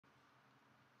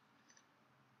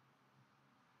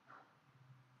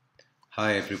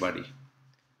Hi everybody.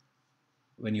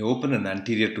 When you open an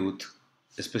anterior tooth,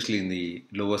 especially in the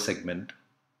lower segment,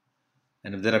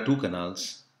 and if there are two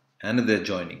canals and if they're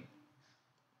joining,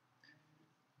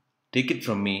 take it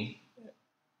from me,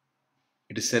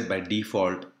 it is said by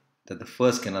default that the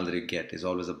first canal that you get is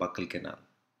always a buccal canal.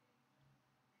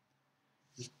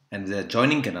 And if they're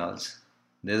joining canals,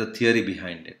 there's a theory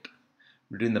behind it.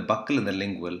 Between the buccal and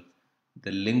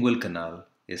the lingual canal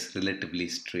is relatively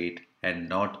straight and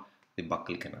not the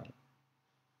buccal canal.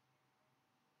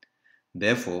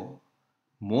 Therefore,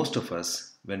 most of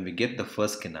us, when we get the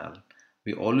first canal,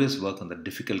 we always work on the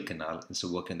difficult canal instead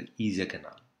of working on the easier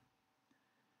canal.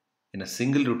 In a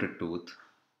single rooted tooth,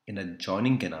 in a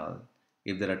joining canal,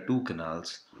 if there are two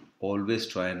canals, always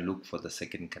try and look for the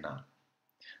second canal.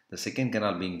 The second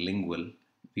canal being lingual,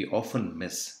 we often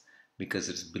miss because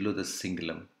it's below the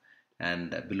cingulum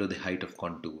and below the height of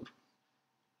contour.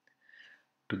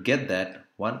 To get that,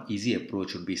 one easy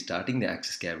approach would be starting the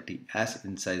axis cavity as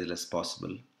incisal as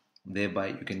possible. Thereby,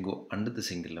 you can go under the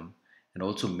cingulum and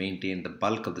also maintain the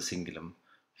bulk of the cingulum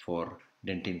for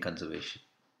dentine conservation.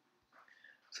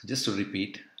 So just to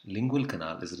repeat, lingual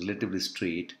canal is relatively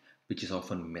straight, which is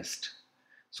often missed.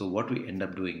 So what we end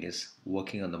up doing is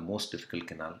working on the most difficult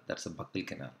canal, that's the buccal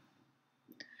canal.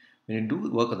 When you do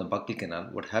work on the buccal canal,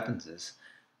 what happens is,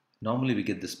 normally we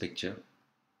get this picture.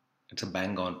 It's a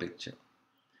bang-on picture.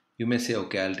 You may say,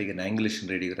 okay, I'll take an angulation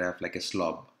radiograph like a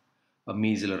slob, a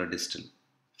mesial or a distal.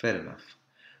 Fair enough.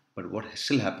 But what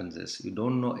still happens is, you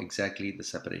don't know exactly the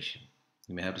separation.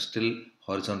 You may have to still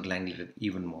horizontal angulate it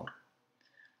even more.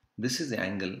 This is the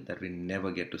angle that we never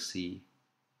get to see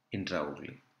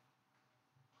intraorally.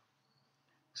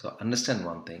 So understand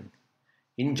one thing,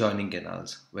 in joining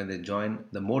canals, when they join,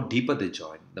 the more deeper they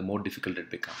join, the more difficult it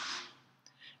becomes.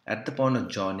 At the point of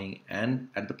joining and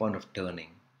at the point of turning,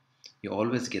 you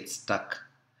always get stuck.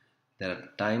 There are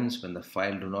times when the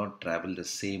file do not travel the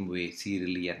same way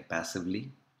serially and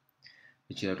passively,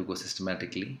 which you have to go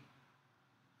systematically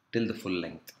till the full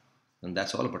length. And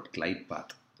that's all about glide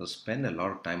path. So spend a lot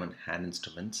of time on hand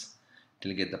instruments till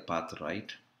you get the path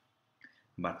right.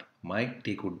 But my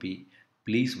take would be,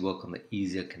 please work on the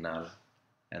easier canal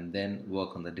and then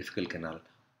work on the difficult canal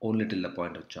only till the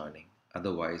point of joining.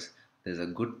 Otherwise, there's a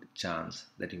good chance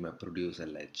that you may produce a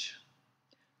ledge.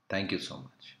 Thank you so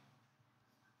much.